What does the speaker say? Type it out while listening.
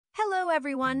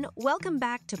everyone, welcome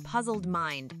back to Puzzled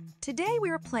Mind. Today we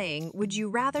are playing Would You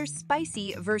Rather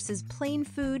Spicy versus Plain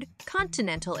Food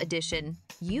Continental Edition.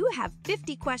 You have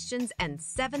 50 questions and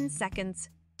 7 seconds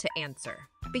to answer.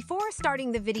 Before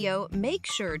starting the video, make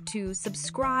sure to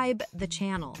subscribe the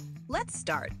channel. Let's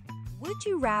start. Would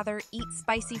you rather eat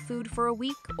spicy food for a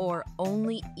week or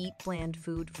only eat bland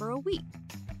food for a week?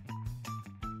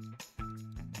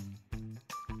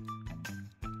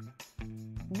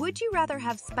 Would you rather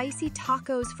have spicy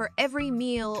tacos for every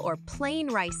meal or plain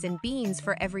rice and beans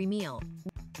for every meal?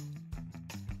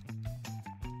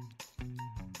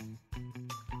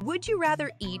 Would you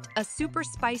rather eat a super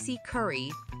spicy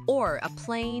curry or a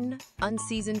plain,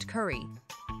 unseasoned curry?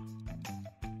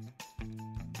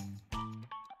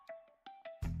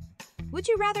 Would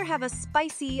you rather have a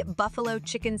spicy buffalo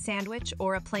chicken sandwich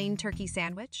or a plain turkey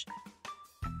sandwich?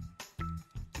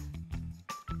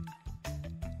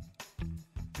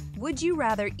 Would you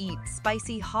rather eat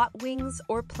spicy hot wings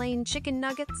or plain chicken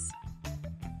nuggets?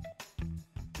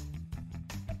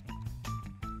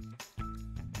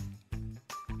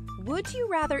 Would you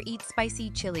rather eat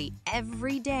spicy chili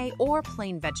every day or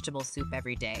plain vegetable soup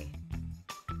every day?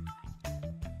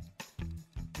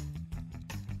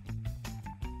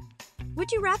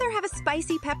 Would you rather have a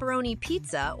spicy pepperoni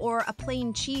pizza or a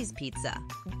plain cheese pizza?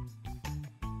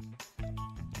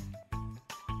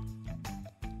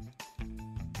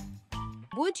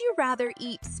 Would you rather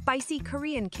eat spicy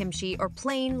Korean kimchi or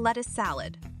plain lettuce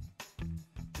salad?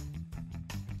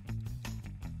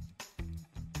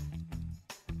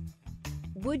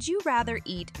 Would you rather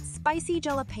eat spicy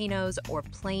jalapenos or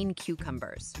plain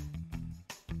cucumbers?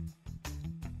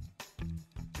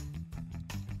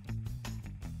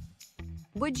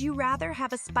 Would you rather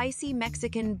have a spicy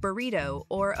Mexican burrito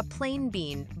or a plain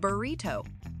bean burrito?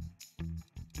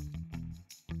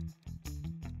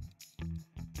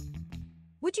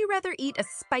 Would you rather eat a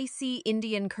spicy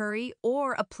Indian curry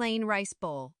or a plain rice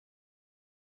bowl?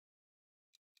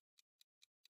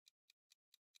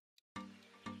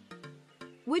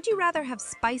 Would you rather have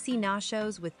spicy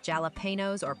nachos with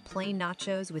jalapenos or plain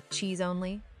nachos with cheese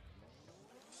only?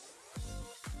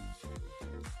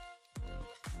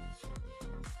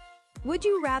 Would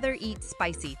you rather eat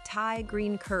spicy Thai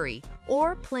green curry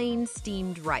or plain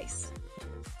steamed rice?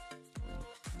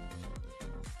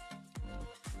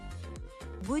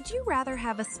 Would you rather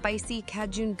have a spicy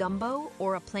Cajun gumbo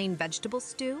or a plain vegetable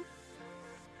stew?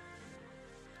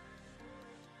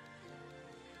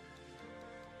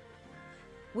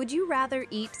 Would you rather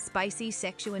eat spicy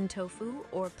Szechuan tofu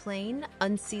or plain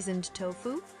unseasoned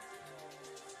tofu?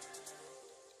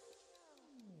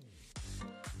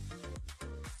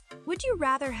 Would you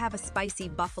rather have a spicy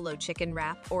buffalo chicken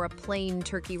wrap or a plain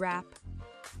turkey wrap?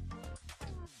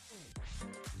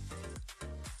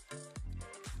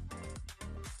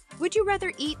 Would you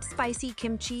rather eat spicy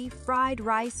kimchi, fried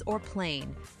rice, or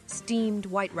plain steamed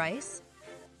white rice?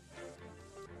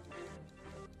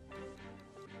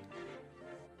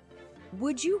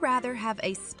 Would you rather have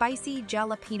a spicy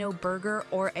jalapeno burger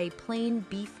or a plain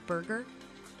beef burger?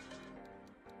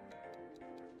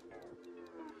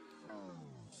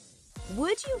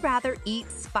 Would you rather eat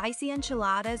spicy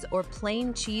enchiladas or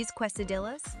plain cheese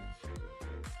quesadillas?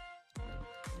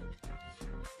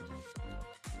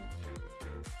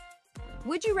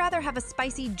 Would you rather have a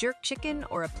spicy jerk chicken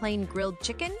or a plain grilled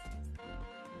chicken?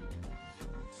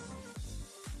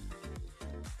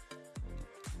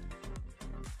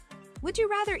 Would you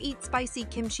rather eat spicy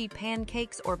kimchi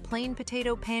pancakes or plain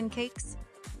potato pancakes?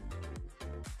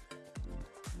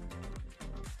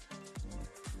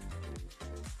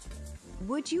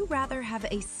 Would you rather have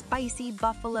a spicy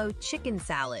buffalo chicken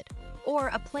salad or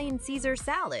a plain Caesar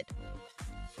salad?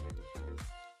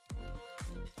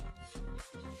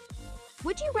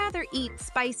 Would you rather eat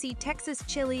spicy Texas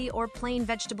chili or plain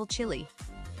vegetable chili?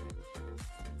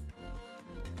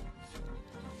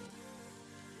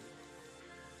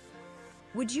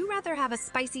 Would you rather have a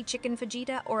spicy chicken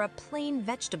fajita or a plain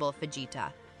vegetable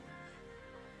fajita?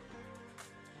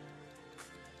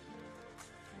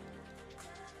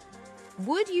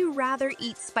 Would you rather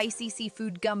eat spicy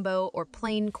seafood gumbo or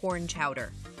plain corn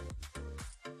chowder?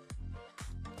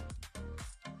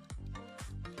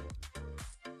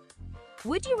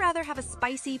 Would you rather have a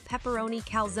spicy pepperoni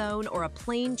calzone or a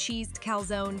plain cheesed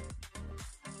calzone?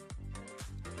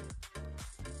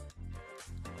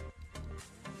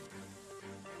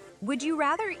 Would you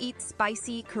rather eat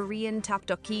spicy Korean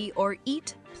tteokbokki or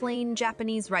eat plain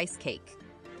Japanese rice cake?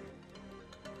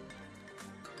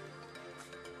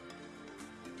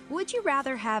 Would you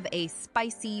rather have a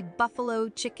spicy buffalo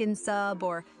chicken sub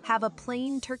or have a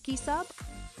plain turkey sub?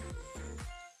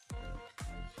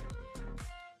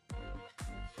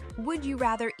 Would you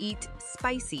rather eat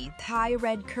spicy Thai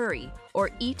red curry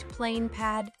or eat plain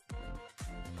pad?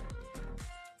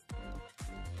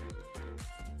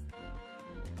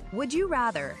 Would you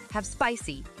rather have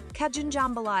spicy Cajun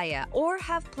jambalaya or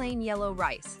have plain yellow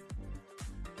rice?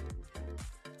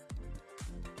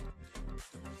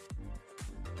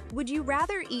 Would you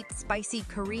rather eat spicy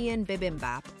Korean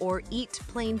bibimbap or eat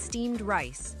plain steamed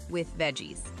rice with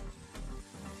veggies?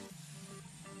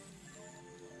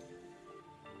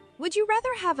 Would you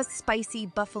rather have a spicy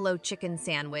buffalo chicken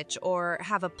sandwich or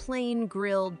have a plain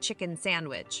grilled chicken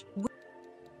sandwich?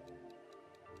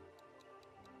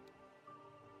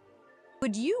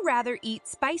 Would you rather eat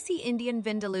spicy Indian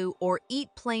vindaloo or eat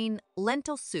plain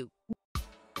lentil soup?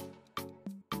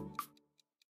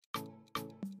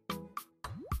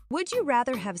 Would you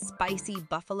rather have spicy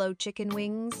buffalo chicken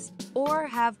wings or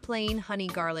have plain honey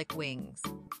garlic wings?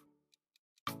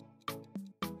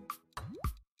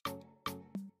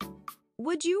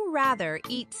 Would you rather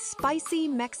eat spicy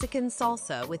Mexican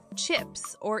salsa with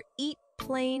chips or eat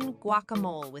plain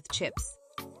guacamole with chips?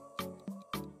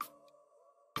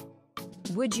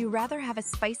 Would you rather have a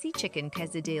spicy chicken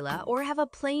quesadilla or have a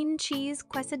plain cheese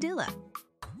quesadilla?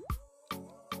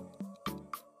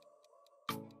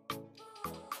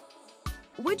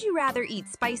 Would you rather eat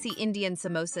spicy Indian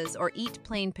samosas or eat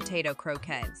plain potato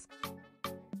croquettes?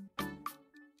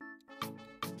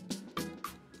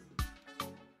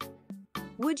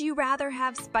 Would you rather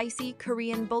have spicy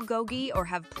Korean bulgogi or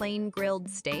have plain grilled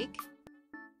steak?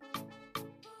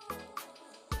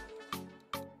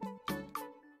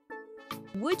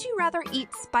 Would you rather eat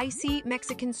spicy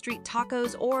Mexican street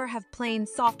tacos or have plain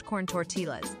soft corn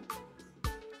tortillas?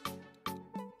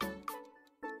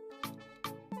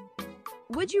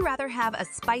 Would you rather have a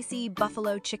spicy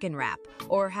buffalo chicken wrap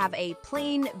or have a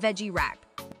plain veggie wrap?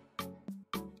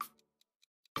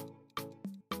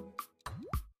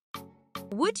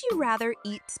 Would you rather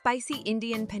eat spicy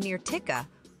Indian paneer tikka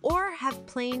or have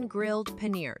plain grilled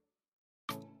paneer?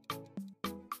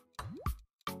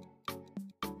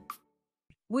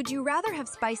 Would you rather have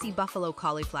spicy buffalo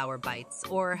cauliflower bites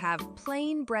or have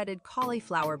plain breaded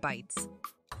cauliflower bites?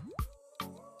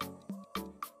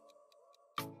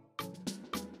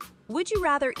 Would you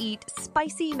rather eat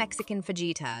spicy Mexican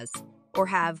fajitas or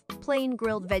have plain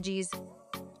grilled veggies?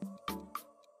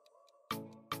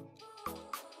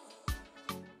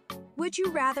 Would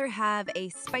you rather have a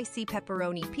spicy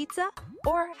pepperoni pizza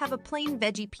or have a plain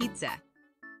veggie pizza?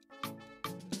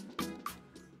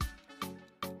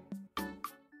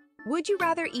 Would you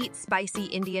rather eat spicy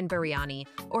Indian biryani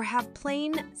or have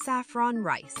plain saffron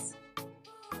rice?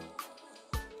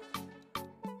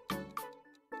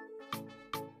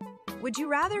 Would you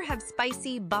rather have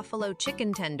spicy buffalo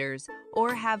chicken tenders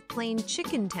or have plain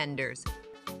chicken tenders?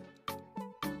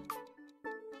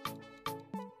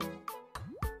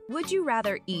 Would you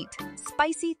rather eat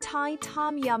spicy Thai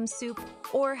tom yum soup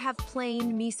or have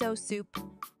plain miso soup?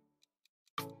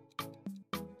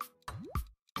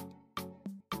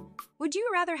 Would you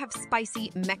rather have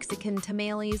spicy Mexican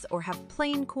tamales or have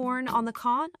plain corn on the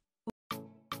cob?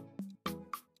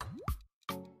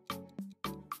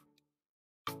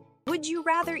 Would you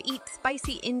rather eat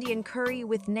spicy Indian curry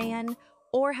with naan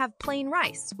or have plain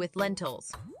rice with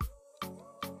lentils?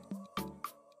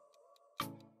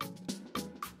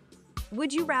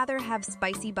 Would you rather have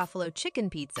spicy buffalo chicken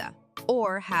pizza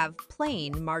or have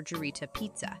plain margarita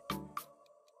pizza?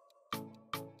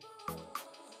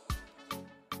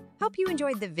 Hope you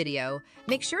enjoyed the video.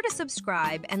 Make sure to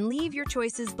subscribe and leave your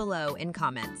choices below in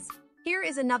comments. Here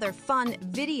is another fun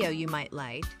video you might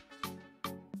like.